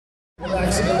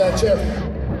Relaxing in that chair.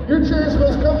 Your chair is the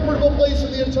most comfortable place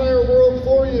in the entire world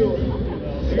for you.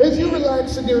 As you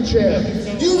relax in your chair,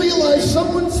 you realize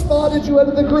someone spotted you out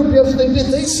of the group. Yes, they did.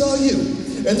 They saw you.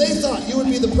 And they thought you would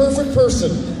be the perfect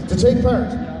person to take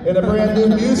part in a brand new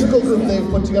musical group they've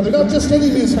put together. Not just any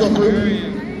musical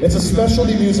group. It's a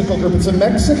specialty musical group. It's a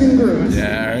Mexican group.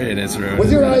 Yeah, it is rude.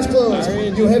 With your eyes closed,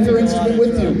 you have your instrument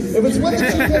with you. If it's one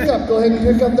that you pick up, go ahead and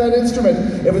pick up that instrument.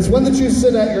 If it's one that you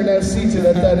sit at, you're now seated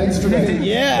at that instrument.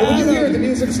 Yeah. And when you hear the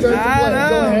music start to play,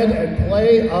 go ahead and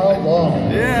play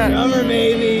along. Yeah. Drummer,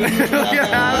 baby. Look at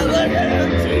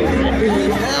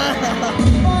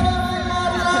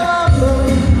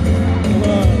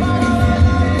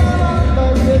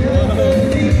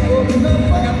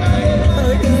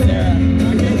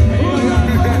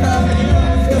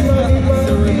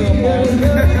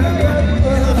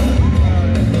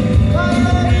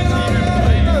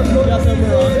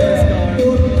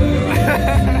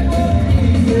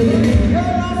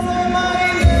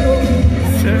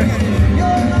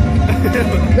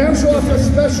Now show off your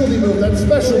specialty move, that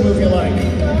special move you like.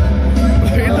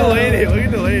 Look at the lady, look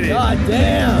at the lady. God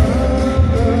damn.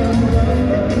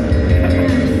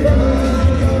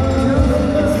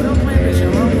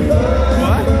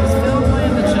 What?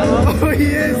 Oh,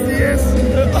 yes.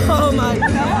 Oh my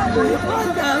God.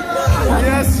 What the fuck?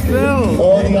 Yes, Phil.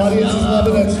 Oh, the audience is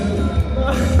loving it.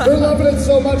 They're loving it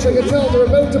so much I can tell they're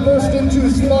about to burst into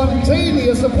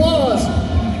spontaneous applause.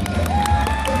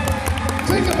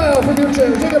 Take a bow from your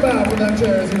chair, take a bow from that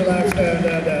chair as you relax,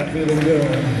 down, feeling good.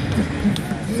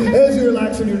 As you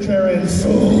relax in your chair and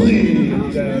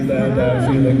sleep, down,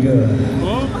 feeling good.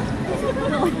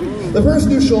 The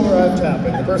person whose shoulder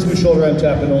I'm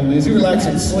tapping only, as you relax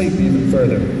and sleep even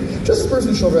further. Just the person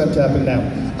whose shoulder I'm tapping now.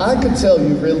 I could tell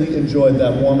you really enjoyed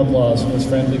that warm applause from this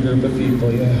friendly group of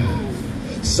people, yeah.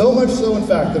 So much so, in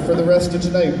fact, that for the rest of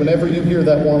tonight, whenever you hear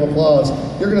that warm applause,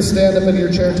 you're going to stand up in your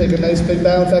chair and take a nice big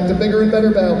bow. In fact, a bigger and better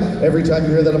bow every time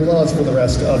you hear that applause for the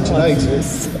rest of tonight.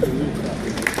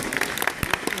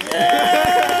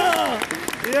 Yeah!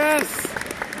 Yes!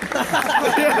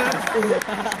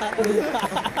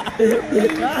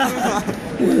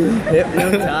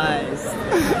 Hypnotized.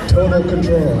 Total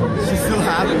control. She's so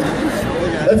happy.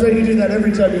 That's right, you do that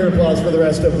every time you hear applause for the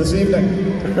rest of this evening.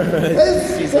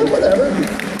 It's, well, whatever.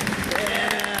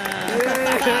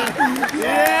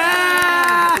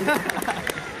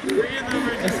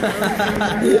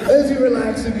 As you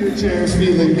relax in your chairs,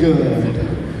 feeling good.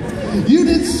 You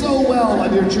did so well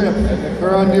on your trip,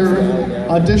 or on your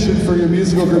audition for your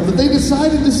musical group, that they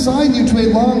decided to sign you to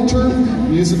a long-term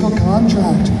musical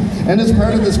contract. And as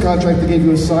part of this contract, they gave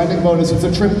you a signing bonus. It's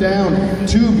a trip down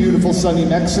to beautiful sunny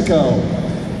Mexico.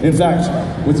 In fact,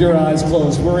 with your eyes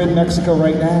closed, we're in Mexico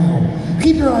right now.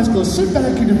 Keep your eyes closed, sit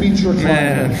back in your beach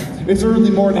recliner. It's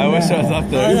early morning I now. wish I was up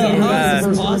there. So bad.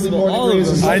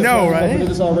 I know, right?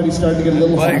 It is already starting to get a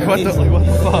little like, what the fuck?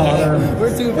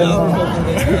 We're too powerful for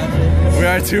this. We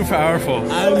are too powerful.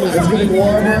 It's getting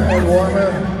warmer and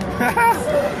warmer.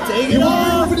 Take You it won't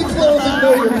off. wear any clothes and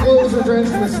know your clothes are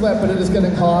drenched with sweat, but it is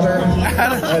getting hotter and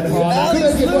hotter. Good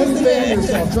idea, go ahead and fan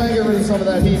yourself. Try and get rid of some of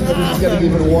that heat, but it's getting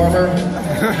even warmer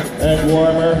and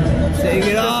warmer. Take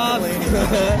it off. Look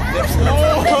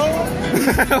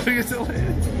at the lady.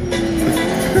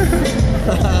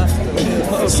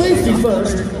 Safety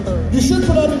first. You should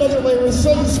put on another layer of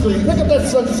sunscreen. Pick up that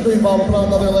sunscreen bottle, put on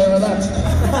another layer of that.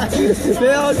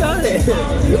 They all got it.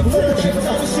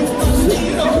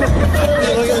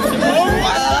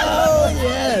 Oh,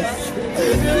 yes.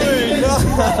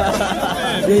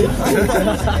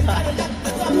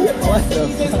 What the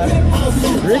fuck?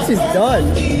 Rich is done.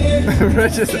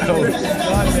 Rich is out.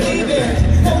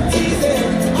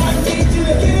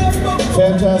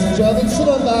 Fantastic job. Then sit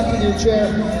on back in your chair.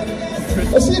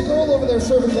 I see a girl over there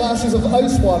serving glasses of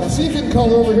ice water. See if you can call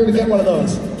her over here to get one of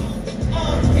those.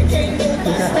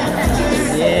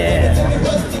 Yeah.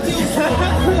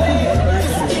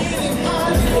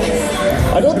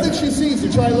 I don't think she sees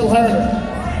you. Try a little harder.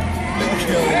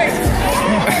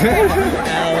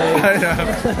 I know.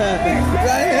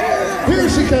 Here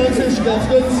she comes. Here she goes.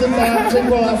 Good. Sit back. Take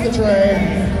one off the tray.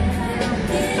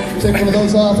 Take one of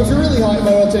those off. If you're really hot, you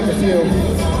might want to take a few.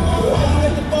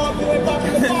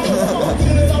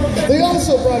 They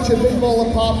also brought you a big bowl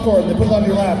of popcorn. They put it on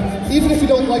your lap. Even if you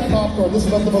don't like popcorn, this is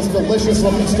about the most delicious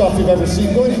looking stuff you've ever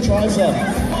seen. Go ahead and try some.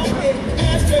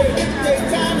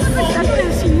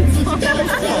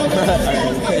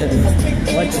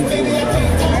 What you doing, bro?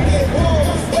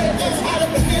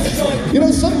 You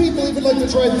know, some people even like to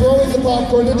try throwing the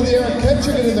popcorn into the air and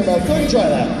catching it in their mouth. Go ahead and try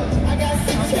that.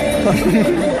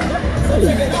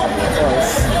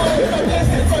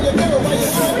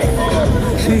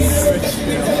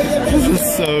 This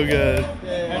is so good.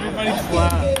 Everybody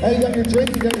clap. Hey, you got your drink,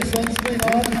 you got your sunscreen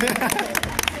on.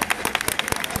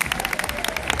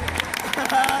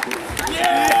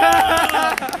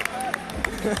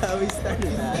 We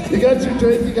started that. You got your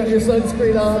drink, you got your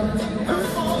sunscreen on.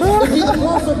 It'd be the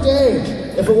perfect day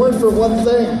if it weren't for one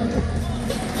thing.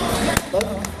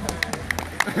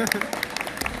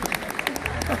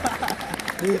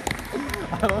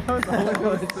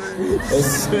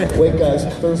 Wait, guys,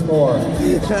 there's more.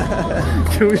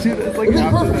 Can we do this like It'd be the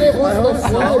after perfect day if it weren't for that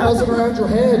fly buzzing around your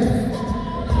head.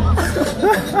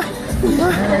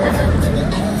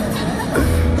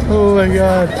 Oh my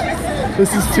god.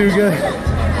 This is too good.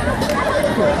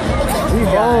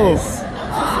 Oh.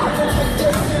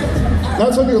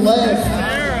 That's on your leg.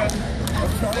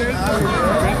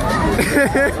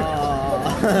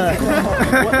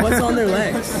 What's on their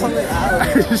legs?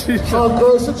 Oh,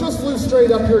 gross. It just flew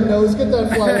straight up your nose. Get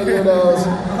that fly out of your nose.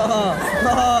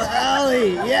 Oh,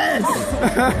 Allie, yes!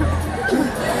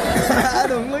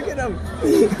 Adam, look at him.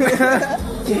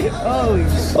 Holy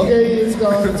shit. Okay, it's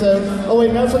gone. It's out. Oh,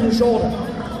 wait, now it's on your shoulder.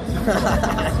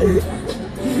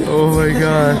 Oh my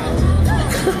god.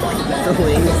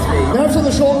 Delanie's face. Now it's on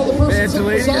the shoulder of the person Man, sitting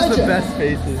Delaney beside has the you. best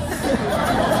faces.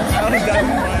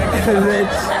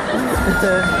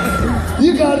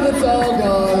 You got it. It's all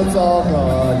gone. It's all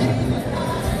gone.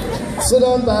 Sit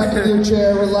on back in your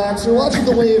chair, relax. You're watching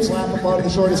the waves lap up onto the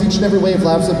shore. As each and every wave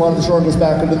laps up onto the shore and goes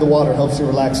back into the water, helps you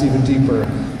relax even deeper,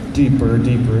 deeper,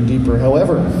 deeper, and deeper.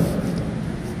 However,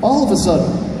 all of a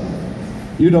sudden,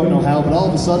 you don't know how, but all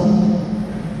of a sudden,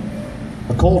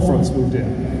 a cold front's moved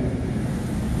in.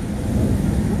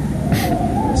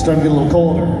 It's starting to get a little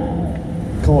colder.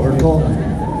 Colder and colder.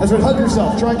 That's right, hug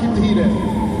yourself. Try and keep the heat in.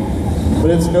 But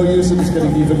it's no use, it's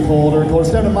getting even colder and colder.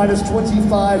 It's down to minus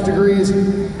 25 degrees.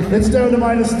 It's down to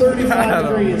minus 35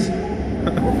 degrees.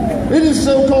 It is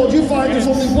so cold, you find there's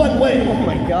only one way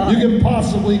you can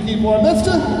possibly keep warm. That's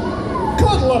to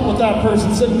cuddle up with that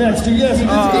person sitting next to you. Yes,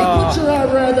 put your arm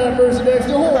around that person next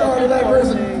to you. Hold on to that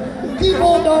person. Keep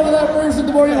holding on to that person.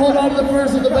 The more you hold on to the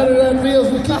person, the better that feels.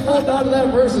 But keep holding on to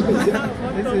that person. This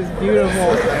is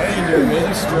beautiful.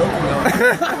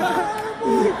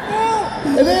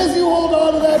 And as you hold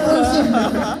on to that person,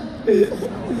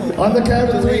 on the count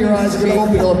of 3, your eyes are going to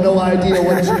open. You'll have no idea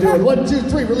what you're doing. 1, 2,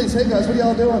 3, release. Hey guys, what are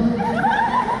y'all doing?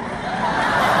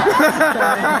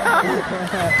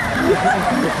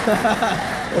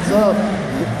 What's up?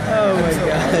 Oh my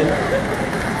god.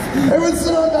 Everyone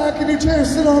sit on back in your chair.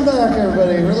 Sit on back,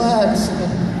 everybody. Relax.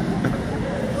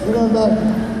 Sit on back.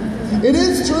 It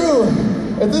is true.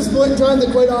 At this point in time, they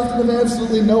quite often have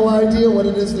absolutely no idea what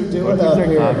it is they're doing out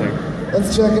here.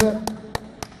 Let's check it out.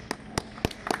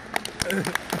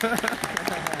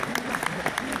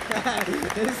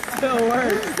 This still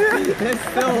works. This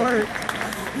still works.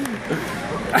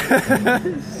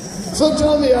 So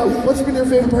tell me, what's been your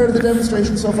favorite part of the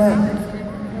demonstration so far?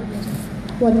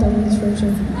 What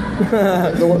demonstration?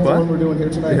 The one we're doing here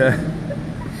tonight. Yeah.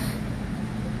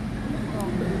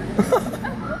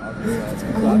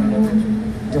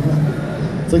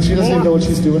 It's like she doesn't even know what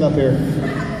she's doing up here.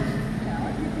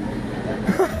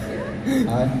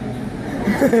 Hi.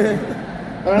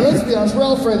 All right, let's be honest. We're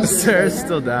all friends. Sarah's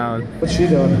still down. What's she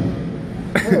doing?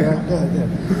 Good.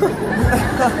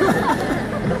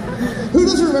 Who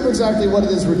doesn't remember exactly what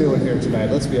it is we're doing here tonight?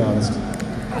 Let's be honest.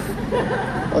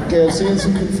 Okay, I'm seeing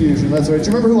some confusion. That's all right. Do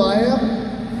you remember who I am?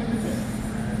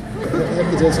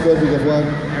 That's good. We get one.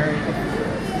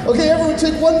 Okay, everyone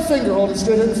take one finger, hold it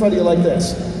straight in front of you like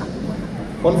this.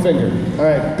 One finger. All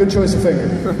right, good choice of finger.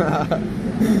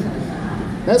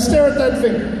 Now stare at that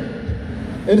finger.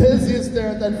 And as you stare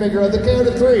at that finger, on the count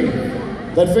of 3,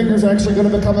 that finger's actually going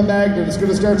to become a magnet. It's going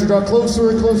to start to draw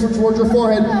closer and closer towards your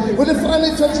forehead. When it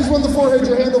finally touches one of the forehead,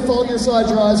 your hand will fall to your side,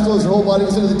 your eyes close, your whole body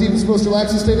goes into the deepest, most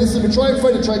relaxing state. But try and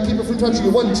fight it, try and keep it from touching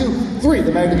you. 1, 2, 3.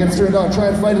 The magnet gets turned on. Try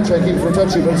and fight it, try and keep it from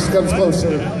touching you, but it just comes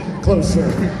closer, closer,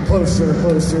 closer,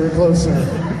 closer, closer.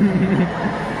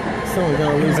 Someone's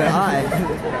gonna lose an eye.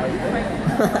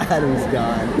 Adam's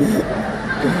gone.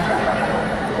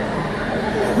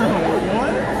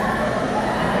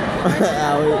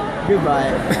 Allie,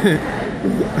 goodbye.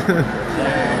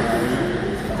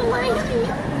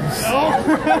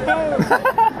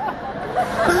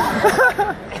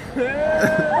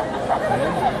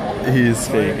 He's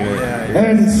faking it.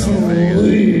 And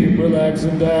sleep,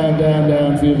 relaxing down, down,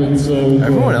 down, feeling so good.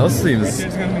 Everyone else seems...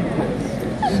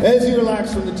 As you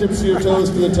relax from the tips of your toes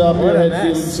to the top of your head,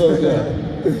 feeling so good.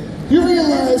 You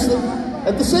realize that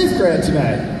at the Safe Grad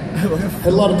tonight,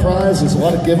 Had a lot of prizes, a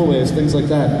lot of giveaways, things like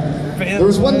that. There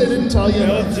was one they didn't tell you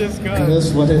about. And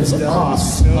this one is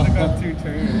awesome.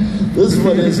 This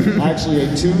one is actually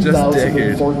a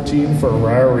 2014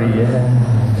 Ferrari,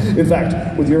 yeah. In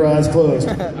fact, with your eyes closed,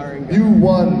 you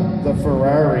won the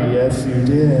Ferrari, yes you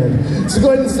did. So go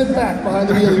ahead and sit back behind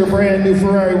the wheel of your brand new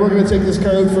Ferrari. We're going to take this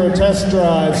car out for a test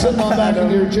drive. Sit on back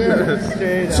into your chair.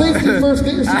 Safety first,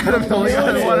 get your seatbelt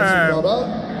on.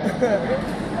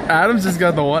 Adam's just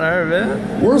got the one arm,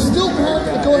 man. We're still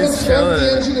parked. Go ahead and start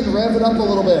the engine and rev it up a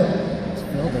little bit.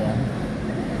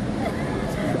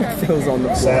 Feels on the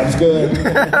floor. Sounds good.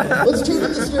 Let's tune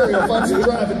in the stereo, find some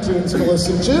driving tunes to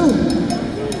listen to.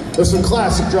 There's some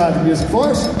classic driving music for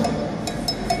us.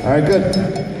 All right, good.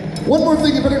 One more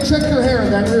thing, you better check your hair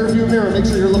in that rear view mirror. Make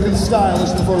sure you're looking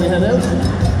stylish before we head out.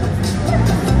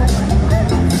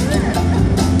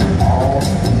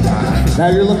 Now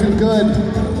you're looking good.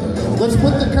 Let's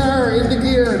put the car into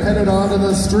gear and head it onto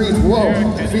the street. Whoa,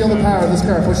 feel the power of this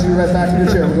car pushing you right back in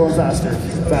your chair. We're going faster.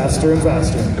 Faster and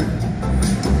faster.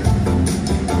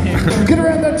 Get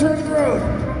around that turn of the road.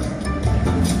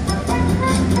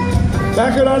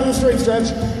 Back out onto the straight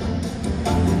stretch.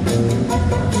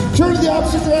 Turn to the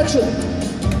opposite direction.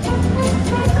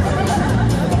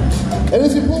 And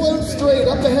as you pull out straight,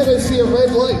 up ahead I see a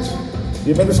red light.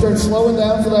 You better start slowing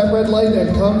down for that red light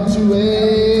and come to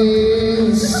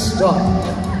a stop.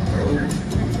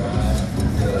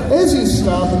 As you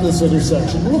stop at this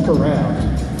intersection, look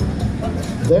around.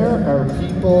 There are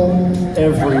people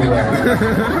everywhere.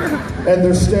 And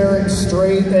they're staring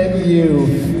straight at you.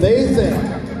 They think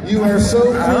you are so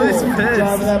cool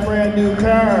driving that brand new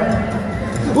car.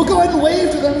 Well, go ahead and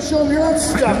wave to them and show them you're not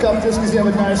stuck up just because you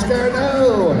have a nice car.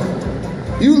 No.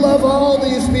 You love all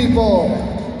these people.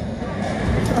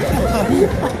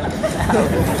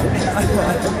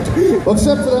 Well,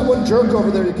 except for that one jerk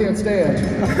over there you can't stand.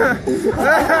 Oh,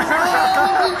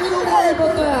 we don't worry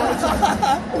about that.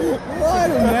 What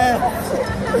a mess.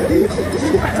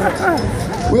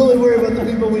 We only worry about the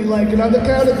people we like. And on the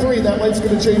count of 3, that light's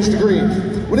going to change to green.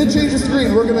 When it changes to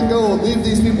green, we're going to go and leave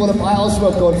these people in a pile of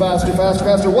smoke going faster, faster,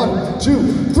 faster. 1,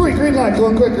 2, 3, green light,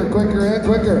 going quicker, quicker, and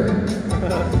quicker.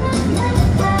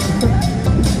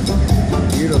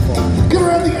 Beautiful. Get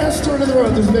around the S turn of the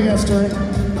road. There's a big S turn.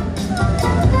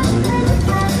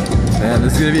 Man,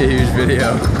 this is going to be a huge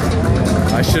video.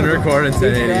 I should record in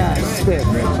 1080.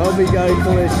 I'll be going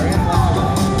collision.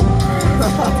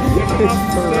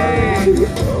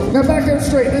 Now back out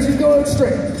straight. As you go out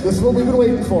straight. This is what we've been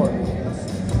waiting for.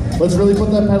 Let's really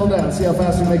put that pedal down. See how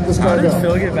fast we make this car go. How does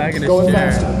Phil get back in his Going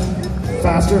chair? faster.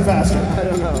 Faster and faster. I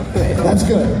don't know. That's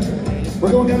good.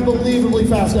 We're going unbelievably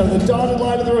fast now. The dotted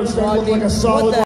line of the road is starting to look like a solid line.